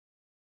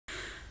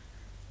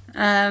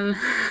I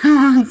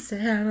won't say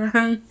how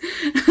long,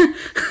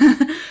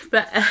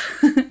 but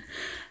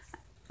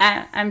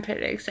I'm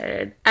pretty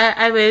excited.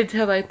 I waited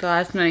till like the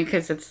last minute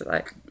because it's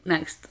like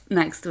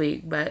next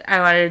week, but I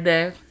wanted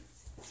to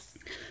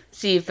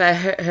see if I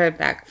heard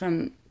back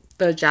from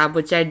the job,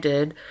 which I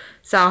did.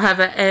 So I'll have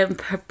an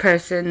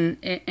in-person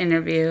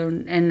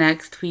interview in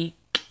next week,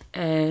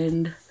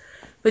 and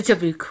which will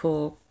be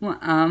cool.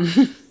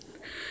 And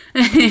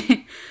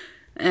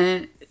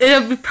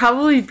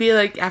probably be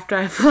like after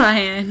I fly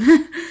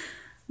in,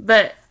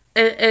 but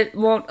it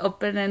won't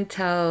open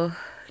until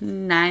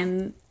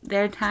 9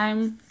 their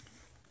time.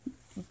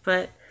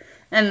 But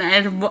and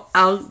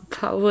I'll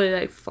probably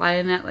like fly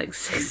in at like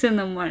 6 in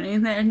the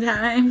morning their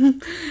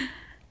time.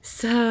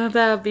 So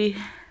that'll be.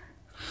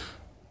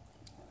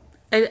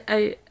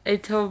 I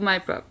told my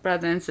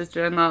brother and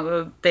sister-in-law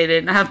that they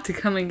didn't have to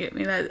come and get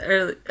me that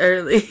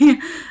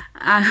early.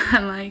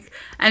 I'm like,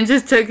 I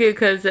just took it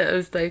because it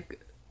was like,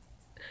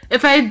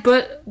 if I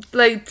booked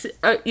like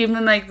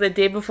even like the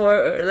day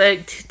before or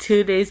like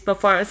 2 days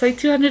before, it's like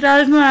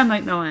 $200 more. I'm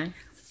like, no way,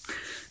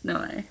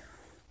 no way.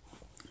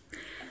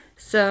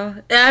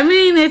 So I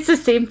mean, it's the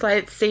same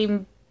flight,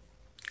 same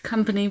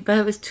company, but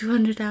it was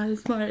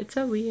 $200 more. It's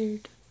so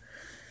weird.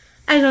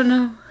 I don't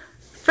know.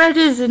 Fred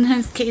is in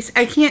his case.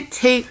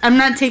 I'm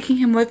not taking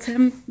him with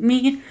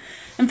me.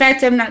 In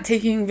fact, I'm not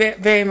taking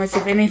very much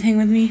of anything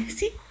with me.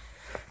 See?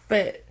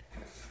 But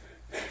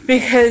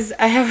because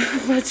I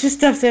have a bunch of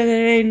stuff that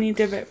I need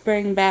to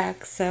bring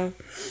back, so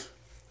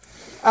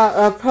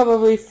I'll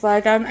probably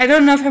fly down. I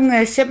don't know if I'm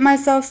going to ship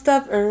myself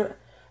stuff or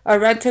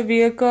rent a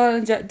vehicle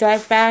and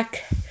drive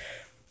back.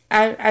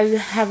 I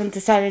haven't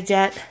decided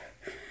yet.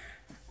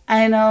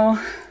 I know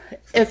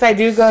if I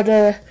do go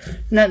to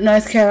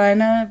North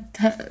Carolina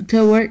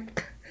to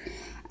work,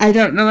 I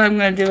don't know what I'm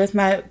going to do with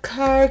my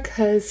car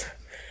because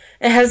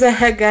it has a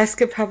head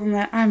gasket problem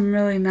that I'm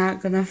really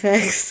not going to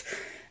fix.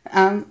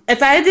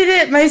 If I did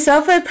it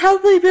myself, I'd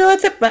probably be able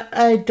to, but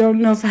I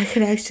don't know if I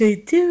could actually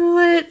do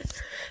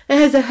it. It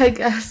has a head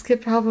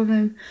gasket problem,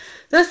 and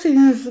those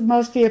things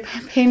must be a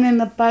pain in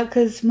the butt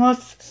because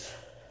most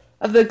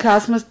of the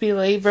cost must be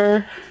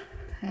labor.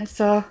 And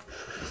so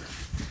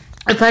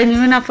if I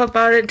knew enough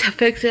about it to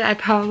fix it, I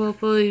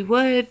probably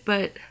would,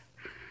 but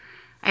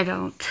I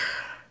don't.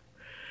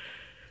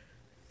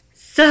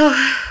 So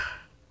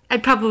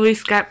I'd probably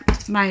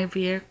scrap my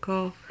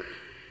vehicle.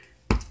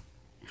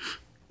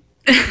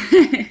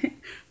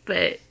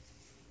 But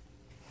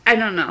I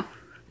don't know.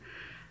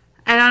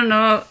 I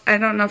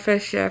don't know for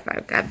sure if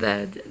I've got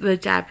the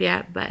job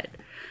yet, but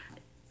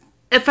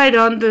if I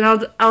don't, then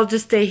I'll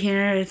just stay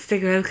here and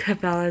stick with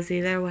Cabela's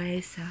either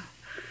way, so.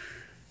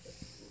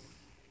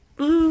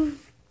 Ooh.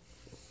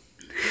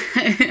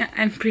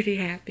 I'm pretty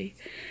happy.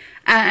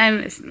 I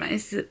miss my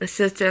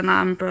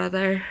sister-in-law and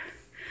brother.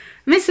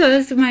 I miss the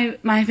rest of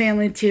my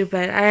family too,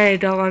 but I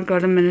don't want to go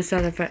to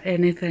Minnesota for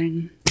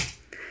anything.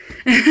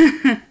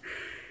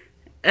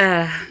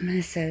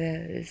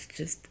 Minnesota is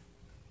just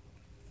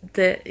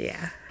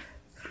yeah.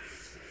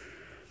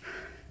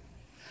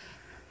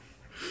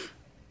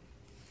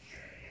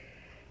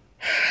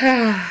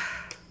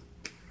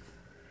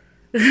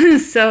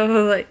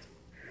 So like,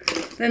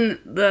 then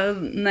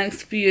the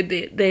next few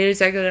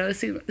days are gonna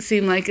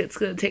seem like it's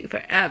gonna take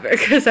forever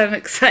because I'm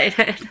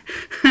excited.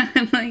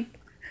 I'm like,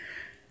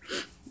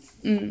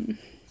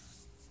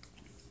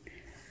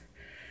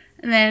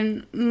 And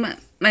then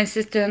my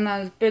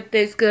sister-in-law's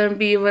birthday's gonna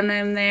be when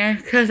I'm there,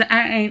 because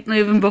I ain't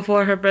leaving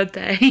before her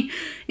birthday.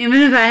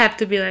 Even if I have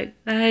to be like,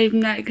 I'm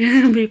not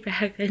gonna be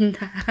back in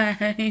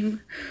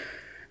time.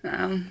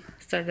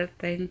 Sort of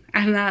thing.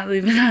 I'm not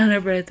leaving on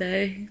her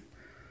birthday.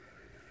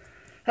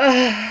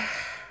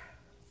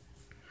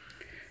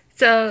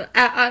 So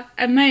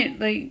I might,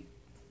 like,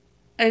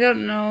 I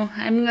don't know.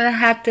 I'm gonna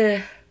have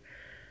to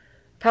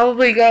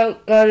probably go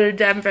to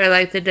Denver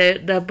like the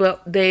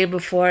day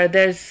before.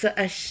 There's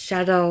a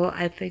shuttle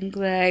I think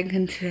that I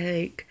can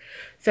take,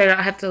 so I don't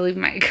have to leave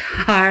my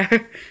car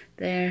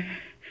there.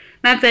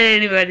 Not that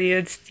anybody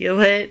would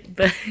steal it,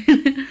 but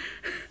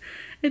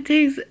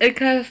it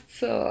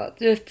costs a lot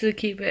just to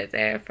keep it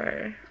there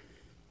for.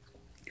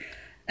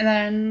 And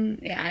then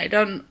yeah, I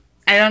don't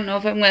know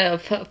if I'm gonna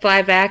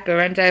fly back or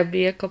rent a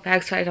vehicle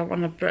back, so I don't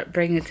want to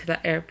bring it to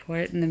the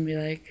airport and then be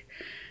like,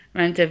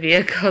 rent a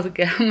vehicle to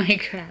get my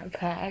crap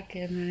back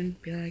and then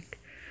be like,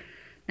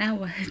 now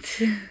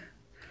what?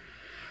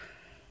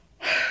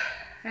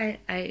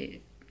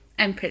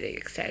 I'm pretty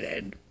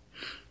excited.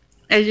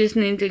 I just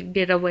need to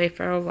get away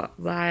for a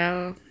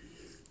while,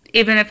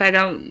 even if I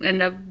don't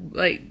end up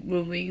like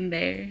moving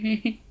there.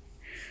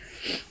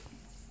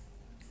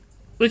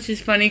 Which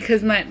is funny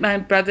because my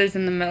brother's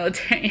in the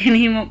military and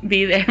he won't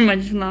be there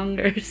much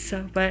longer.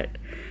 So, but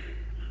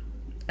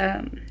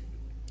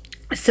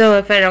so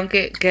if I don't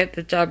get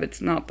the job, it's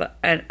not the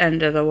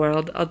end of the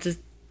world. I'll just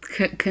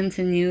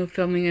continue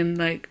filming in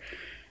like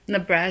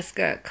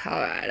Nebraska,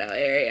 Colorado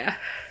area.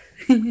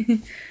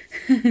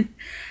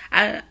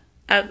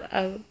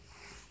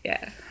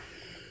 Yeah.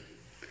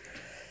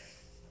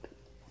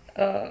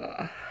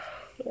 Oh,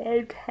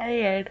 I'm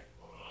tired.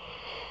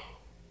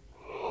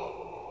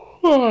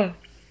 Oh,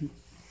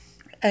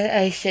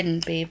 I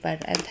shouldn't be,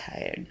 but I'm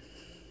tired.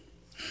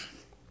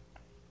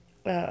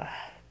 Ugh.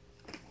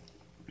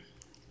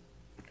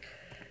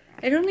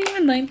 I don't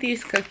even like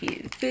these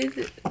cookies.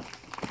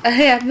 I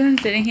have them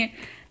sitting here.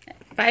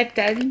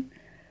 5:10.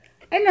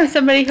 I know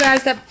somebody who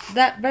has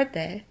that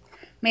birthday,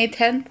 May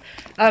 10th.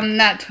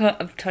 Not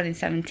of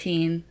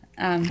 2017.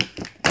 Of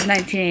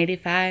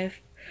 1985.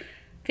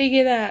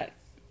 Figure that.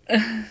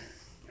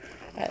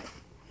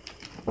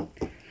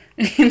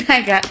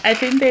 I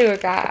think they were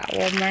got at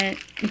Walmart.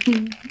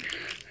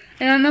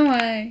 I don't know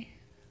why.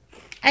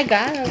 I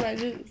got them. I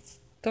just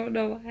don't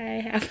know why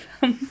I have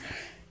them.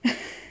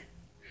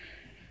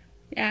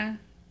 Yeah.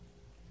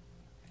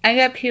 I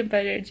got peanut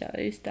butter and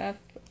jelly stuff.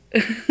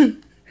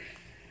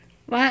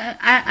 Well,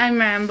 I'm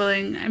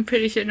rambling. I'm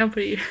pretty sure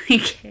nobody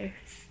really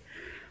cares.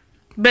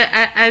 But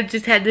I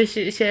just had to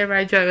share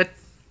my joy with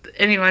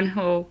anyone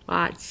who will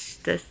watch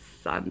this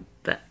on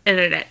the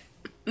internet.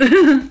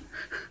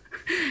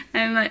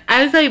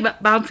 I was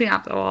like bouncing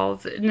off the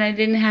walls, and I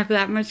didn't have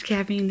that much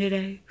caffeine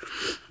today.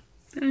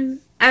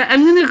 I'm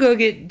gonna go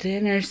get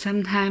dinner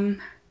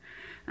sometime.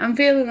 I'm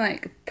feeling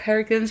like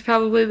Perkins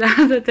probably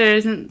now that there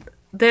isn't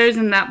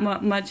that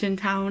much in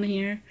town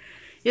here.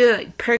 Either like Perkins